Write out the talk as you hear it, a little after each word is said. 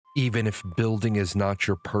Even if building is not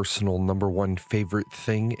your personal #1 favorite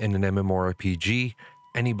thing in an MMORPG,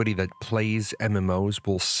 anybody that plays MMOs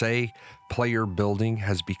will say player building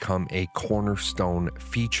has become a cornerstone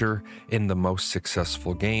feature in the most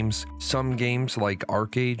successful games. Some games like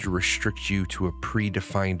ArcheAge restrict you to a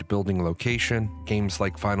predefined building location. Games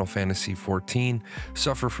like Final Fantasy XIV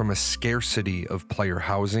suffer from a scarcity of player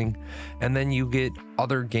housing. And then you get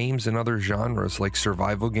other games in other genres like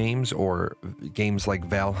survival games or games like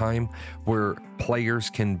Valheim, where players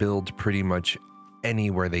can build pretty much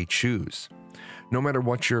anywhere they choose. No matter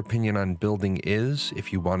what your opinion on building is,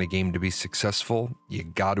 if you want a game to be successful, you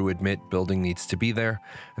got to admit building needs to be there.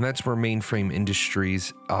 And that's where Mainframe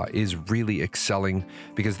Industries is really excelling,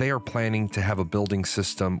 because they are planning to have a building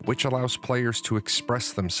system which allows players to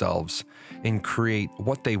express themselves and create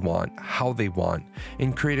what they want, how they want,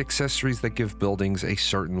 and create accessories that give buildings a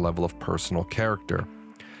certain level of personal character.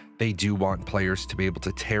 They do want players to be able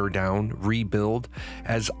to tear down, rebuild,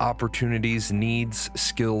 as opportunities, needs,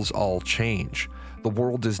 skills all change. The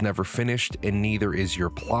world is never finished, and neither is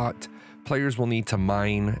your plot. Players will need to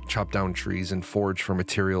mine, chop down trees, and forage for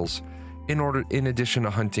materials in addition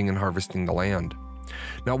to hunting and harvesting the land.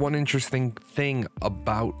 Now, one interesting thing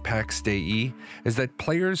about Pax Dei is that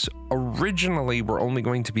players originally were only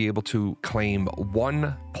going to be able to claim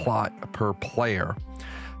 1 plot per player.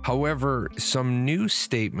 However, some new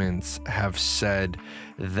statements have said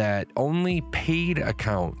that only paid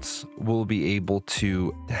accounts will be able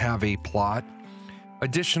to have a plot.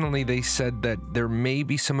 Additionally, they said that there may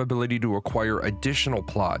be some ability to acquire additional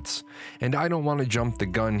plots, and I don't want to jump the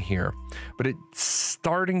gun here, but it's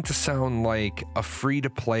starting to sound like a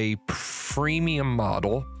free-to-play freemium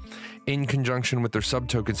model in conjunction with their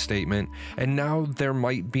subtoken statement, and now there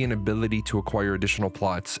might be an ability to acquire additional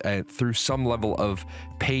plots through some level of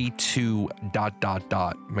pay to ...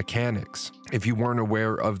 mechanics. If you weren't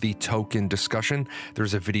aware of the token discussion,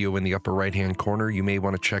 there's a video in the upper right hand corner. You may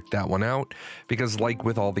want to check that one out, because like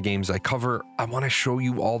with all the games I cover, I want to show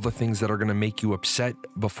you all the things that are going to make you upset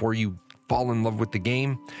before you fall in love with the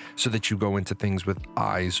game, so that you go into things with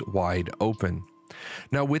eyes wide open.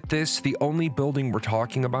 Now, with this, the only building we're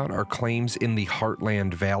talking about are claims in the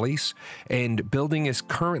Heartland Valleys, and building is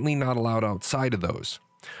currently not allowed outside of those.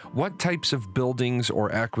 What types of buildings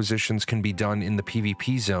or acquisitions can be done in the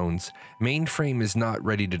PvP zones, Mainframe is not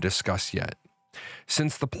ready to discuss yet.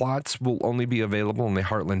 Since the plots will only be available in the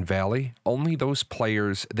Heartland Valley, only those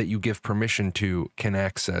players that you give permission to can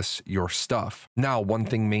access your stuff. Now, one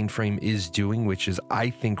thing Mainframe is doing, which is I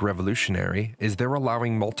think revolutionary, is they're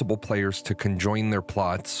allowing multiple players to conjoin their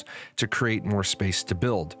plots to create more space to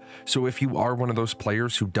build. So if you are one of those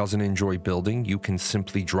players who doesn't enjoy building, you can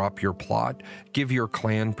simply drop your plot, give your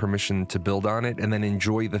clan permission to build on it, and then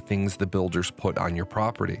enjoy the things the builders put on your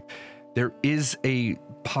property. There is a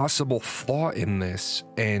possible flaw in this,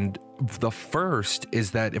 and the first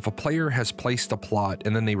is that if a player has placed a plot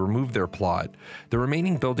and then they remove their plot, the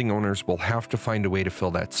remaining building owners will have to find a way to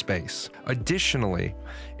fill that space. Additionally,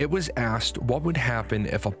 it was asked what would happen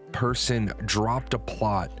if a person dropped a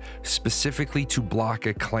plot specifically to block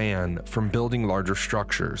a clan from building larger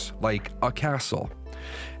structures, like a castle.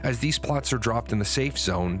 As these plots are dropped in the safe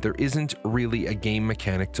zone, there isn't really a game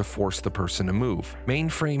mechanic to force the person to move.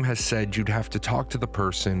 Mainframe has said you'd have to talk to the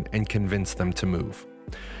person and convince them to move.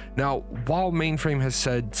 Now, while Mainframe has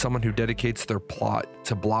said someone who dedicates their plot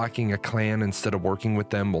to blocking a clan instead of working with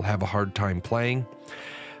them will have a hard time playing,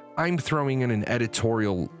 I'm throwing in an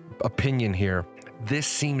editorial opinion here. This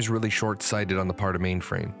seems really short-sighted on the part of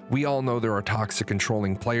Mainframe. We all know there are toxic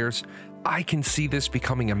controlling players. I can see this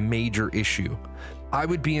becoming a major issue. I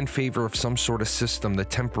would be in favor of some sort of system that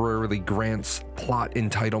temporarily grants plot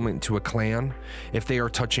entitlement to a clan if they are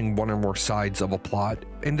touching one or more sides of a plot,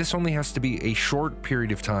 and this only has to be a short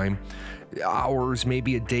period of time, hours,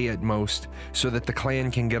 maybe a day at most, so that the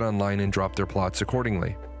clan can get online and drop their plots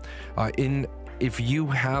accordingly. If you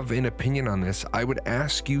have an opinion on this, I would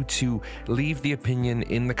ask you to leave the opinion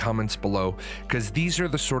in the comments below, because these are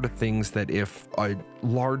the sort of things that if a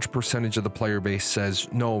large percentage of the player base says,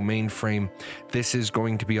 no, Mainframe, this is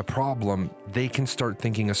going to be a problem, they can start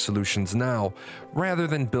thinking of solutions now, rather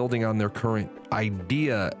than building on their current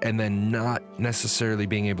idea and then not necessarily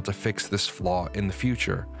being able to fix this flaw in the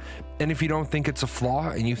future. And if you don't think it's a flaw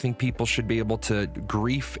and you think people should be able to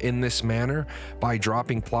grief in this manner by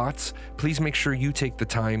dropping plots, please make sure you take the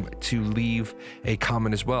time to leave a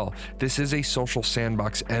comment as well. This is a social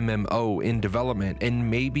sandbox MMO in development, and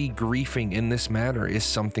maybe griefing in this manner is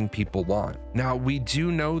something people want. Now, we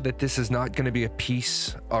do know that this is not going to be a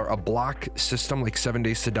piece or a block system like 7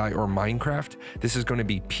 Days to Die or Minecraft. This is going to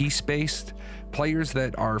be piece-based, Players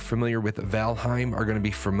that are familiar with Valheim are going to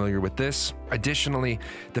be familiar with this. Additionally,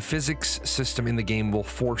 the physics system in the game will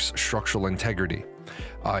force structural integrity.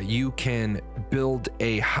 You can build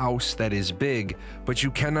a house that is big, but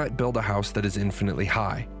you cannot build a house that is infinitely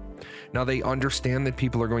high. Now, they understand that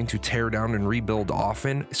people are going to tear down and rebuild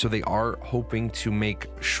often, so they are hoping to make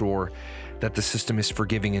sure that the system is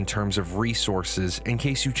forgiving in terms of resources. In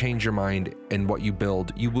case you change your mind and what you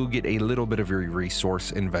build, you will get a little bit of your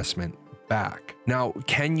resource investment back. Now,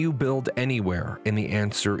 can you build anywhere? And the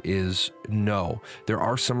answer is no. There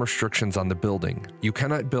are some restrictions on the building. You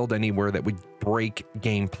cannot build anywhere that would break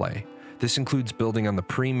gameplay. This includes building on the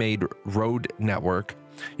pre-made road network.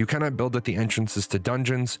 You cannot build at the entrances to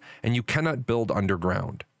dungeons, and you cannot build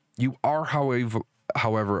underground. You are,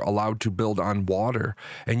 however, allowed to build on water,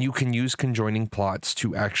 and you can use conjoining plots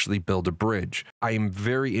to actually build a bridge. I am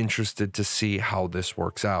very interested to see how this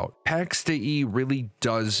works out. Pax Dei really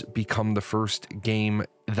does become the first game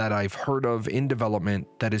that I've heard of in development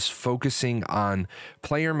that is focusing on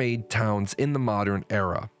player-made towns in the modern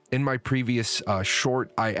era. In my previous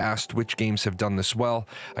short, I asked which games have done this well.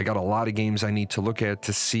 I got a lot of games I need to look at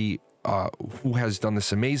to see who has done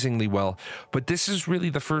this amazingly well, but this is really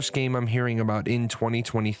the first game I'm hearing about in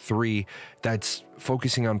 2023 that's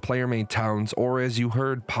focusing on player-made towns, or as you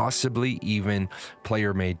heard, possibly even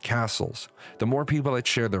player-made castles. The more people that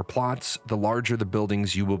share their plots, the larger the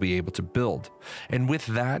buildings you will be able to build. And with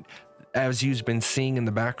that, as you've been seeing in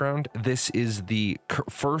the background, this is the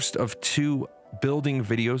first of 2 building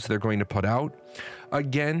videos they're going to put out.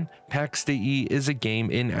 Again, Pax Dei is a game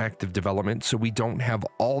in active development, so we don't have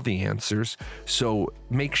all the answers. So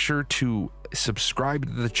make sure to subscribe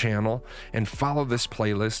to the channel and follow this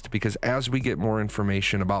playlist, because as we get more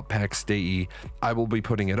information about Pax Dei, I will be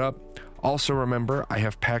putting it up. Also remember, I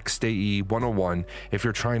have Pax Dei 101. If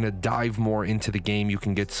you're trying to dive more into the game, you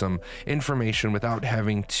can get some information without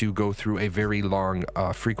having to go through a very long,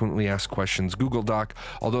 frequently asked questions Google Doc,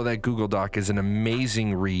 although that Google Doc is an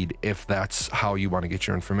amazing read if that's how you want to get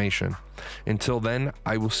your information. Until then,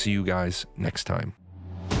 I will see you guys next time.